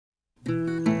Hey,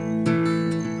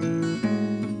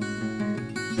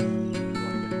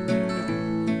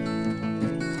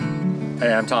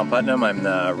 I'm Tom Putnam. I'm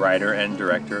the writer and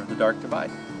director of The Dark Divide.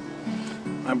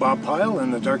 I'm Bob Pyle,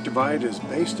 and The Dark Divide is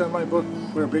based on my book,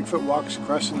 Where Bigfoot Walks,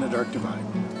 Crossing the Dark Divide.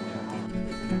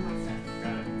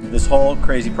 This whole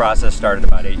crazy process started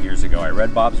about 8 years ago. I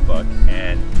read Bob's book,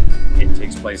 and it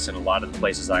takes place in a lot of the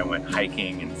places I went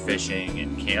hiking and fishing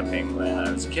and camping when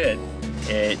I was a kid.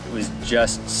 It was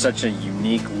just such a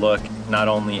unique look, not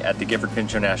only at the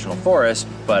Gifford-Pinchot National Forest,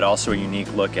 but also a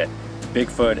unique look at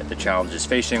Bigfoot, at the challenges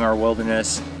facing our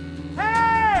wilderness.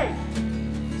 Hey!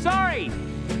 Sorry,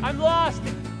 I'm lost.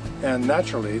 And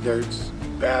naturally, there's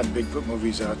bad Bigfoot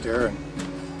movies out there and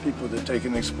people that take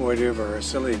an exploitive or a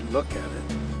silly look at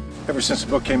it. Ever since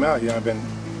the book came out, I've been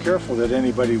careful that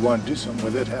anybody who wanted to do something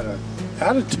with it had an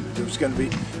attitude that was going to be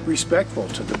respectful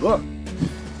to the book.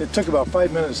 It took about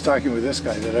 5 minutes talking with this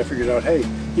guy that I figured out, hey,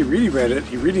 he really read it,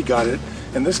 he really got it,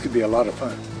 and this could be a lot of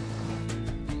fun.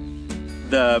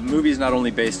 The movie is not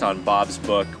only based on Bob's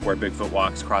book, Where Bigfoot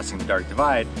Walks, Crossing the Dark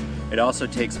Divide, it also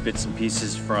takes bits and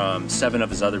pieces from 7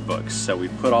 of his other books. So we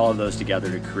put all of those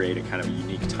together to create a kind of a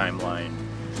unique timeline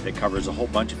that covers a whole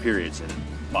bunch of periods in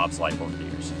Bob's life over the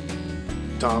years.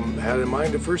 Tom had in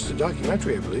mind at first a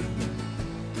documentary, I believe,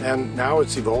 and now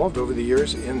it's evolved over the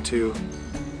years into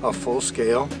a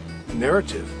full-scale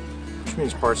narrative, which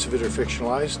means parts of it are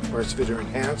fictionalized, parts of it are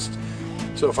enhanced.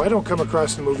 So if I don't come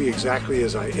across the movie exactly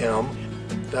as I am,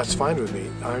 that's fine with me.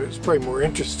 It's probably more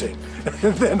interesting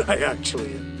than I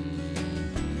actually am.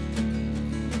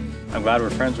 I'm glad we're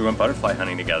friends. We went butterfly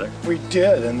hunting together. We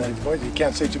did, and boy, you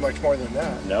can't say too much more than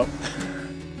that. Nope.